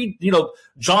things.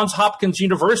 Johns Hopkins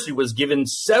University was given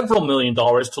several $1 million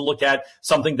to look at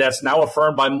something that's now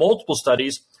affirmed by multiple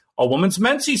studies. A woman's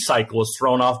menses cycle is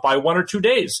thrown off by 1 or 2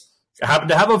 days. I happen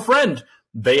to have a friend.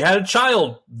 They had a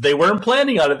child. They weren't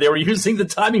planning on it. They were using the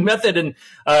timing method, and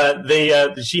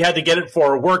she had to get it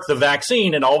for work, the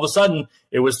vaccine, and all of a sudden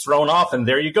it was thrown off, and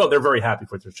there you go. They're very happy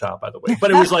with their child, by the way.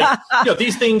 But it was like,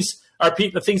 these things are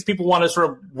the things people want to sort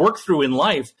of work through in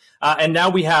life. And now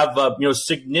we have,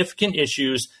 significant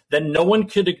issues that no one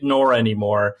could ignore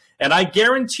anymore. And I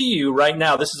guarantee you right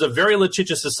now, this is a very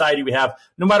litigious society we have.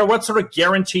 No matter what sort of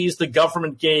guarantees the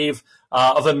government gave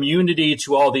of immunity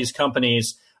to all these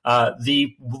companies,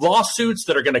 The lawsuits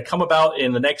that are going to come about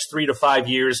in the next 3 to 5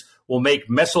 years will make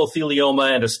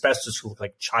mesothelioma and asbestos look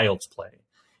like child's play.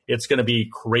 It's going to be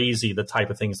crazy, the type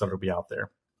of things that will be out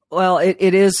there. Well,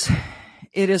 it is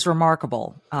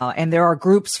remarkable. And there are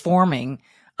groups forming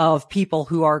of people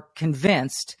who are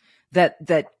convinced that,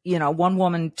 one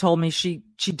woman told me she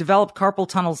developed carpal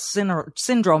tunnel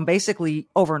syndrome basically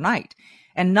overnight,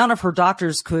 and none of her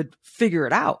doctors could figure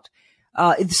it out.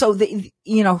 So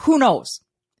who knows?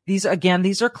 These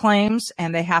are claims,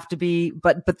 and they have to be,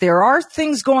 but there are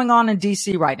things going on in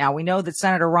DC right now. We know that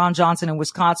Senator Ron Johnson in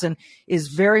Wisconsin is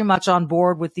very much on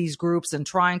board with these groups and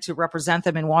trying to represent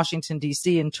them in Washington,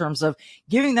 DC, in terms of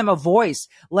giving them a voice,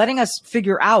 letting us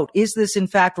figure out, is this in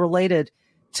fact related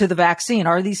to the vaccine?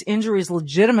 Are these injuries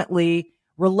legitimately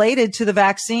related to the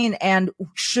vaccine? And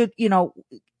should,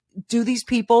 do these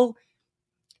people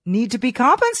need to be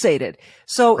compensated?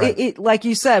 So right. It like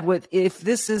you said, if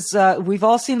this is, we've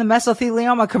all seen the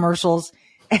mesothelioma commercials,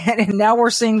 and now we're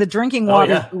seeing the drinking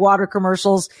water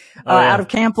commercials, out of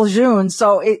Camp Lejeune.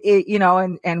 So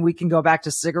and we can go back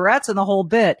to cigarettes and the whole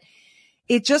bit.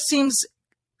 It just seems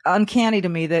uncanny to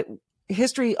me that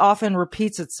history often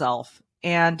repeats itself.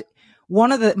 And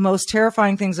one of the most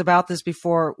terrifying things about this,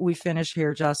 before we finish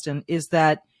here, Justin, is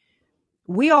that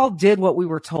we all did what we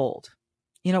were told.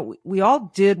 We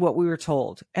all did what we were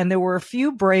told. And there were a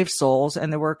few brave souls,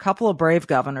 and there were a couple of brave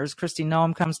governors. Kristi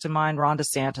Noem comes to mind. Ron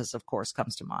DeSantis, of course,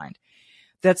 comes to mind,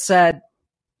 that said,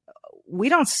 we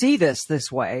don't see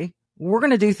this way. We're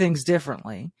going to do things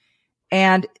differently.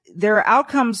 And their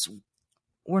outcomes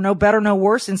were no better, no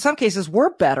worse. In some cases,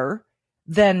 were better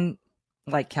than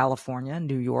like California,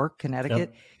 New York, Connecticut.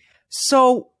 Yep.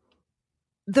 So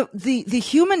the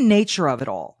human nature of it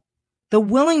all, the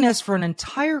willingness for an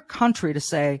entire country to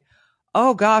say,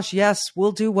 oh gosh, yes,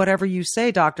 we'll do whatever you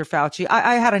say, Dr. Fauci.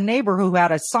 I had a neighbor who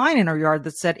had a sign in her yard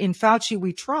that said, in Fauci,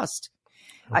 we trust.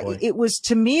 It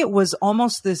was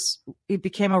almost this, it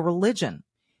became a religion.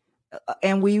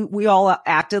 And we all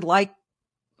acted like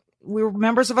we were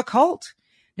members of a cult.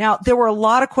 Now, there were a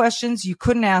lot of questions. You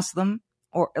couldn't ask them,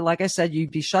 or like I said,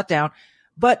 you'd be shut down.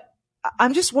 But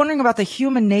I'm just wondering about the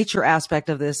human nature aspect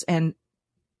of this. And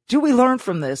do we learn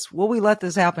from this? Will we let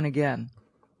this happen again?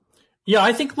 Yeah,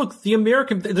 I think, look,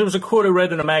 there was a quote I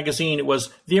read in a magazine. It was,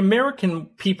 the American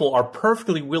people are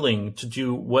perfectly willing to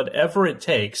do whatever it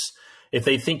takes if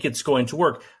they think it's going to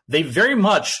work. They very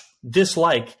much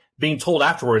dislike being told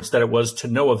afterwards that it was to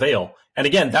no avail. And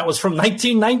again, that was from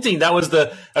 1919. That was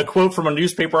a quote from a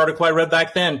newspaper article I read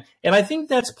back then. And I think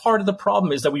that's part of the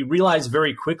problem, is that we realized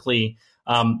very quickly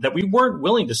that we weren't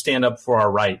willing to stand up for our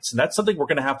rights. And that's something we're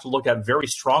going to have to look at very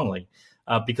strongly,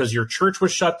 because your church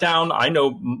was shut down. I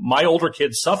know my older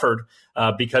kids suffered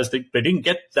because they didn't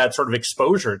get that sort of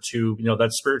exposure to,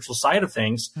 that spiritual side of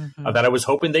things that I was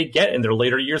hoping they'd get in their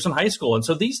later years in high school. And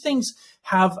so these things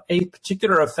have a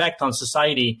particular effect on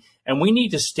society, and we need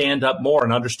to stand up more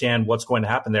and understand what's going to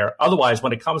happen there. Otherwise,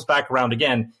 when it comes back around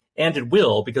again, and it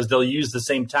will, because they'll use the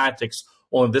same tactics,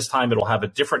 only this time it'll have a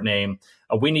different name.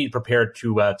 We need prepared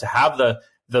to have the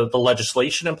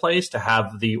legislation in place, to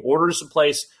have the orders in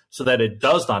place, so that it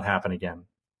does not happen again.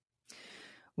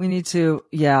 We need to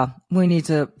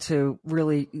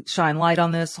really shine light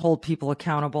on this, hold people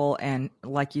accountable, and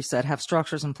like you said, have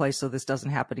structures in place so this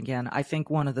doesn't happen again. I think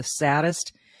one of the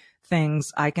saddest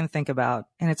things I can think about,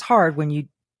 and it's hard when you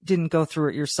didn't go through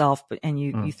it yourself, and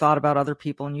you thought about other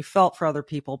people and you felt for other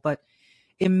people, but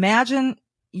imagine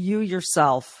you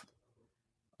yourself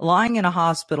lying in a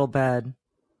hospital bed,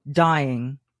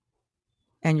 dying,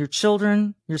 and your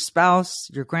children, your spouse,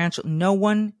 your grandchildren, no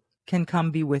one can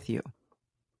come be with you.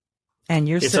 And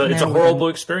you're sitting there. It's a horrible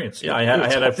experience. Yeah, I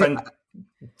had a friend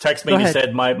text me and he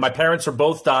said, my parents are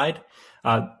both died.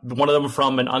 One of them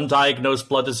from an undiagnosed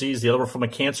blood disease, the other one from a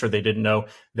cancer they didn't know.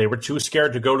 They were too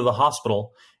scared to go to the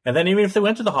hospital. And then even if they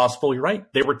went to the hospital, you're right,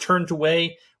 they were turned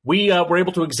away. We were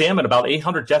able to examine about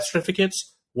 800 death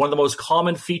certificates. One of the most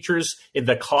common features in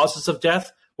the causes of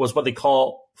death was what they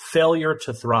call failure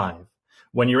to thrive.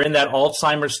 When you're in that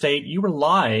Alzheimer's state, you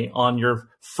rely on your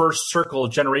first circle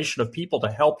generation of people to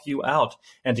help you out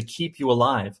and to keep you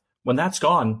alive. When that's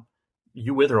gone,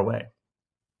 you wither away.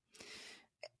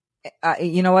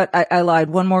 You know what? I lied.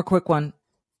 One more quick one.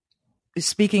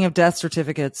 Speaking of death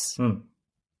certificates,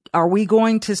 are we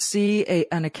going to see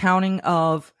an accounting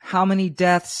of how many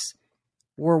deaths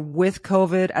were with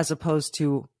COVID as opposed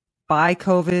to by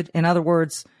COVID? In other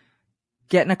words,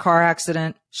 get in a car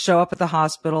accident, show up at the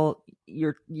hospital,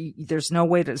 there's no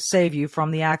way to save you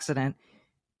from the accident.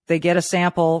 They get a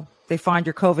sample, they find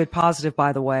you're COVID positive,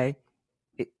 by the way.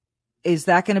 Is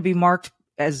that going to be marked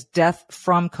as death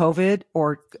from COVID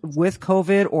or with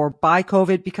COVID or by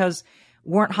COVID? Because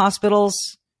weren't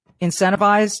hospitals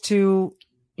incentivized to,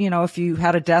 if you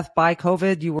had a death by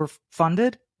COVID, you were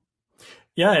funded?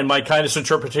 Yeah, and my kindest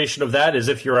interpretation of that is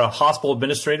if you're a hospital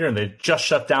administrator and they just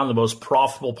shut down the most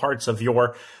profitable parts of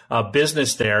your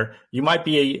business there, you might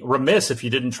be remiss if you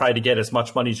didn't try to get as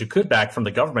much money as you could back from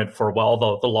the government for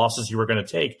the losses you were going to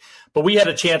take. But we had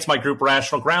a chance, my group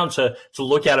Rational Ground, to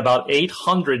look at about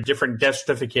 800 different death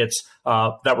certificates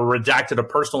that were redacted of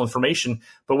personal information.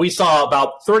 But we saw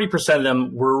about 30% of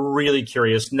them were really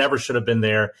curious, never should have been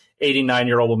there.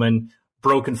 89-year-old woman,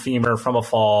 broken femur from a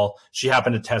fall. She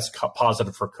happened to test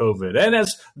positive for COVID. And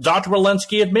as Dr.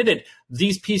 Walensky admitted,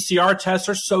 these PCR tests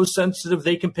are so sensitive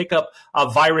they can pick up a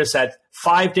virus at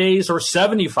 5 days or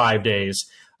 75 days.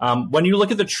 When you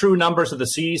look at the true numbers that the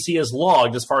CDC has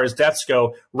logged as far as deaths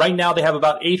go, right now they have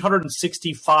about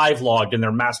 865 logged in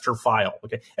their master file.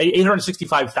 Okay,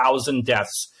 865,000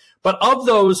 deaths. But of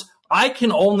those, I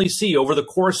can only see over the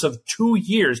course of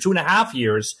 2.5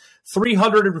 years,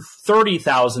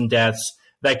 330,000 deaths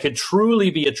that could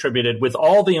truly be attributed with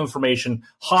all the information,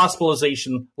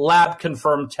 hospitalization, lab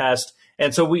confirmed test.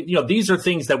 And so these are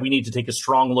things that we need to take a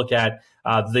strong look at.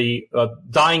 The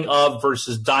dying of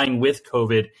versus dying with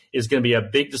COVID is going to be a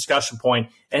big discussion point,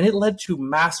 and it led to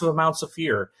massive amounts of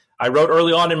fear. I wrote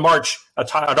early on in March an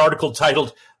article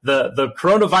titled, the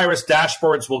coronavirus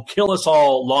dashboards will kill us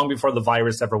all long before the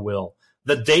virus ever will.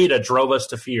 The data drove us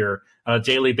to fear on a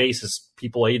daily basis.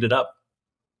 People ate it up.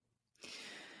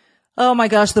 Oh my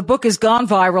gosh, the book has gone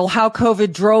viral. How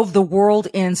COVID Drove the World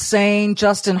Insane.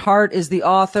 Justin Hart is the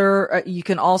author. You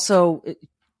can also,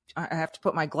 I have to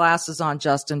put my glasses on,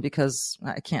 Justin, because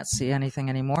I can't see anything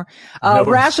anymore.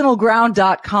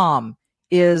 Rationalground.com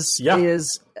is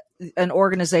an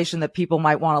organization that people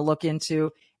might want to look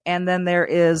into. And then there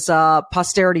is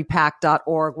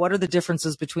posteritypack.org. What are the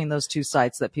differences between those two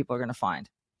sites that people are going to find?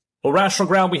 Well, Rational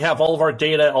Ground, we have all of our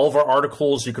data, all of our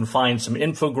articles. You can find some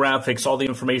infographics, all the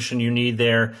information you need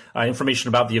there, information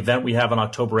about the event we have on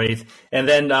October 8th. And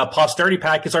then Posterity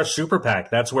Pack is our super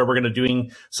PAC. That's where we're going to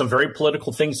doing some very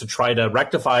political things to try to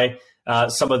rectify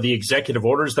some of the executive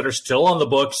orders that are still on the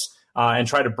books and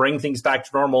try to bring things back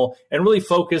to normal and really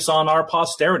focus on our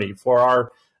posterity for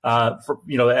our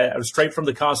straight from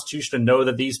the Constitution, and know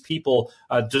that these people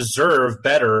deserve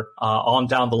better on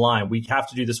down the line. We have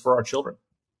to do this for our children.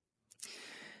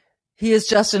 He is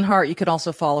Justin Hart. You can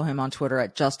also follow him on Twitter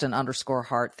at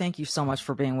Justin_Hart. Thank you so much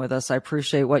for being with us. I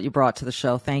appreciate what you brought to the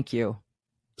show. Thank you.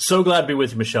 So glad to be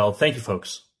with you, Michelle. Thank you,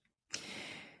 folks.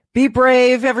 Be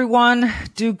brave, everyone.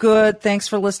 Do good. Thanks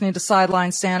for listening to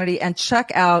Sideline Sanity, and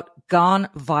check out Gone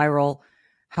Viral,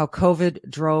 How COVID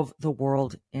Drove the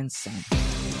World Insane.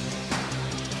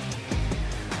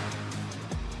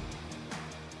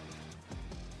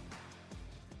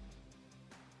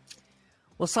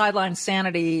 Well, Sideline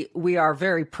Sanity, we are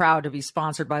very proud to be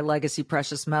sponsored by Legacy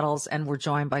Precious Metals, and we're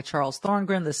joined by Charles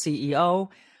Thorngren, the CEO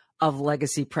of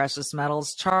Legacy Precious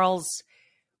Metals. Charles,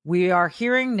 we are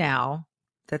hearing now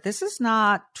that this is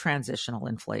not transitional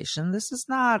inflation. This is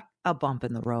not a bump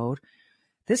in the road.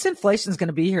 This inflation is going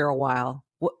to be here a while.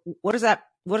 What does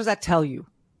that tell you?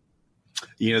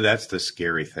 That's the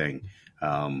scary thing.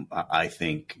 I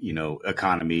think,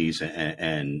 economies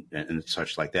and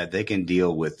such like that, they can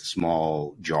deal with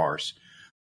small jars.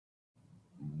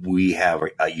 We have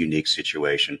a unique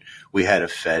situation. We had a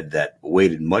Fed that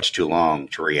waited much too long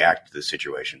to react to the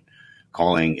situation,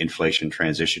 calling inflation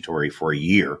transitory for a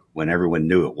year when everyone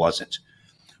knew it wasn't.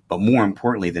 But more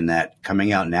importantly than that,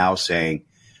 coming out now saying,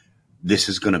 this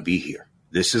is going to be here.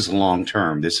 This is long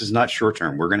term. This is not short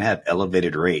term. We're going to have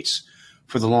elevated rates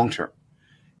for the long term.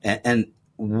 And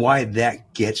why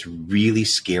that gets really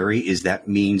scary is that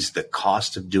means the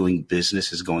cost of doing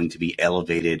business is going to be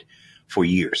elevated for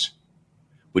years,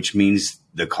 which means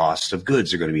the cost of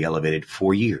goods are going to be elevated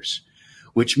for years,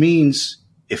 which means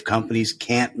if companies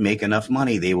can't make enough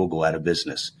money, they will go out of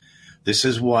business. This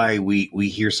is why we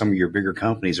hear some of your bigger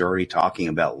companies are already talking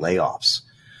about layoffs.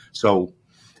 So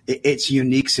it's a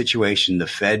unique situation. The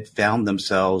Fed found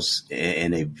themselves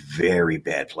in a very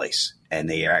bad place, and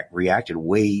they reacted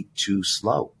way too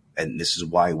slow. And this is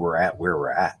why we're at where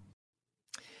we're at.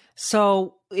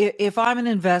 So if I'm an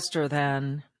investor,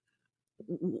 then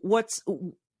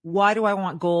why do I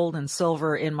want gold and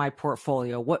silver in my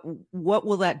portfolio? What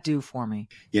will that do for me?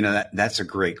 That's a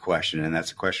great question. And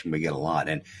that's a question we get a lot.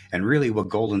 And really what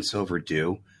gold and silver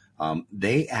do,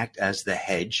 they act as the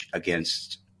hedge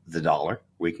against the dollar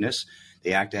weakness.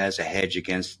 They act as a hedge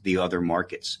against the other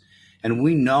markets. And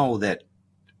we know that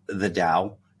the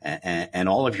Dow and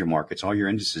all of your markets, all your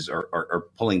indices are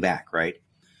pulling back, right?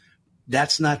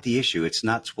 That's not the issue. It's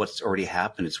not what's already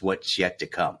happened. It's what's yet to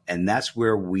come. And that's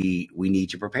where we need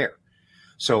to prepare.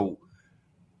 So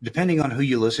depending on who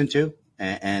you listen to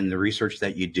and the research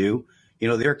that you do,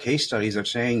 there are case studies of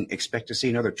saying expect to see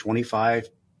another 20 to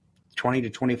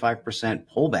 25%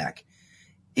 pullback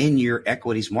in your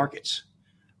equities markets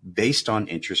based on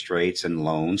interest rates and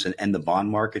loans, and the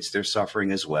bond markets, they're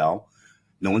suffering as well.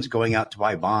 No one's going out to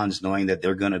buy bonds knowing that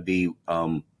they're going to be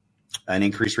an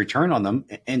increased return on them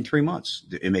in 3 months.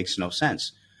 It makes no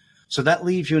sense. So that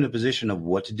leaves you in a position of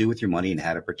what to do with your money and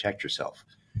how to protect yourself.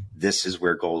 This is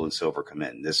where gold and silver come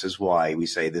in. This is why we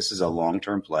say this is a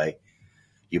long-term play.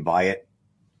 You buy it,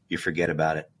 you forget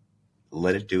about it,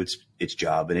 let it do its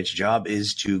job. And its job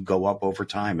is to go up over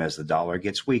time as the dollar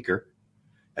gets weaker,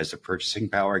 as the purchasing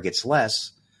power gets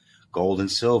less. Gold and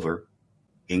silver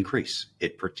increase.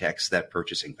 It protects that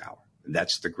purchasing power. And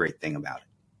that's the great thing about it.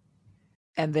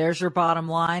 And there's your bottom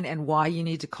line and why you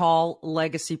need to call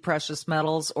Legacy Precious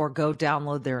Metals or go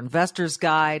download their investor's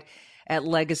guide at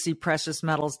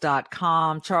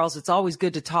legacypreciousmetals.com. Charles, it's always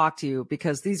good to talk to you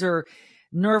because these are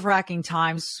nerve-wracking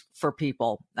times for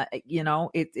people.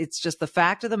 It's just the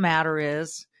fact of the matter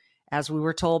is, as we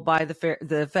were told by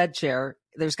the Fed chair,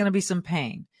 there's going to be some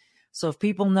pain. So if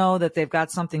people know that they've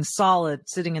got something solid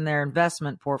sitting in their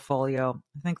investment portfolio,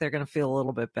 I think they're going to feel a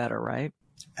little bit better, right?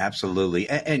 Absolutely.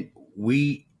 And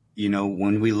we,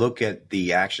 when we look at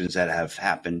the actions that have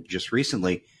happened just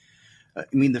recently,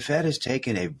 the Fed has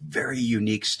taken a very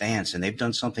unique stance, and they've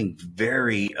done something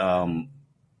very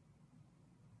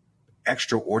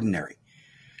extraordinary.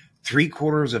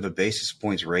 0.75 of a basis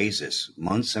points raises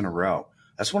months in a row.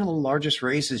 That's one of the largest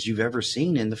raises you've ever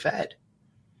seen in the Fed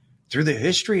through the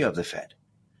history of the Fed.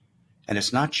 And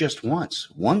it's not just once.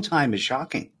 One time is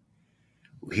shocking.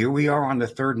 Here we are on the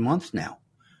third month now,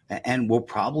 and we'll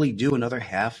probably do another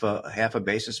half a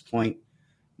basis point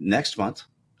next month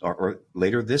or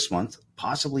later this month,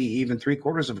 possibly even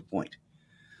 0.75 of a point.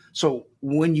 So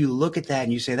when you look at that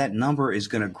and you say that number is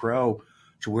going to grow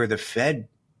to where the Fed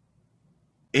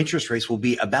interest rates will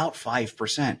be about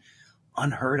 5%,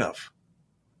 unheard of.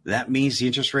 That means the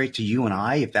interest rate to you and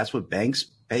I, if that's what banks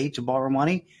pay to borrow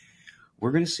money,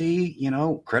 we're going to see,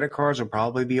 credit cards will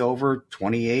probably be over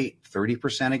 28,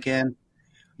 30% again.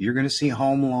 You're going to see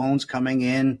home loans coming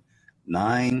in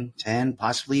 9, 10,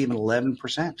 possibly even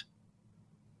 11%.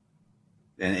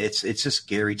 And it's a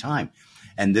scary time.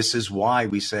 And this is why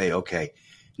we say, okay,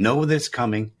 know that it's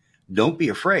coming. Don't be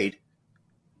afraid.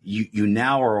 You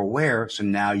now are aware, so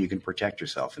now you can protect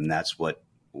yourself. And that's what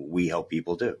we help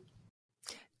people do.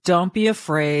 Don't be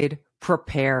afraid.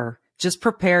 Prepare. Just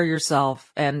prepare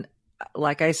yourself. And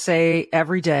like I say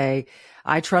every day,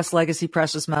 I trust Legacy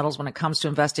Precious Metals when it comes to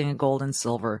investing in gold and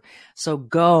silver. So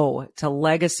go to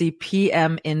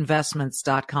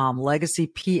legacypminvestments.com,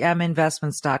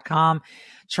 legacypminvestments.com.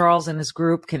 Charles and his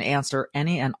group can answer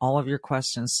any and all of your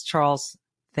questions. Charles,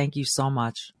 thank you so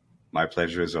much. My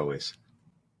pleasure as always.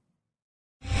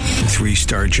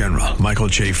 3-star General Michael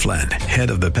J. Flynn, head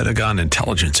of the Pentagon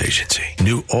Intelligence Agency,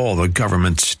 knew all the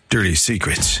government's dirty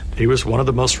secrets. He was one of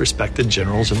the most respected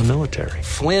generals in the military.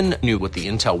 Flynn knew what the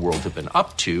intel world had been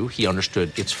up to. He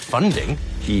understood its funding.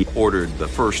 He ordered the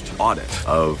first audit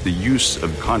of the use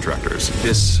of contractors.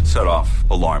 This set off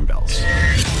alarm bells.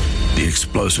 The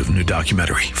explosive new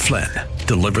documentary, Flynn,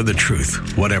 Deliver the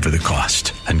Truth, Whatever the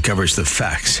Cost, uncovers the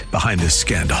facts behind this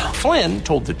scandal. Flynn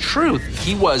told the truth.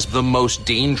 He was the most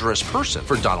dangerous person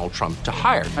for Donald Trump to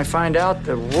hire. I find out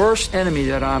the worst enemy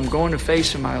that I'm going to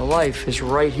face in my life is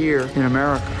right here in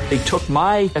America. They took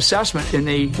my assessment and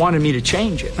they wanted me to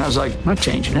change it. And I was like, I'm not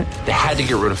changing it. They had to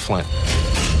get rid of Flynn.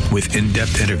 With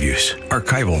in-depth interviews,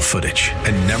 archival footage,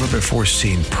 and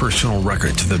never-before-seen personal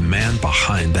records of the man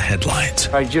behind the headlines.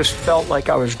 I just felt like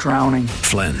I was drowning.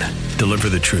 Flynn, Deliver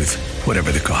the Truth,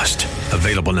 Whatever the Cost.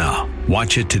 Available now.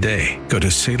 Watch it today. Go to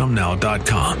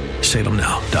salemnow.com.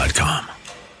 salemnow.com.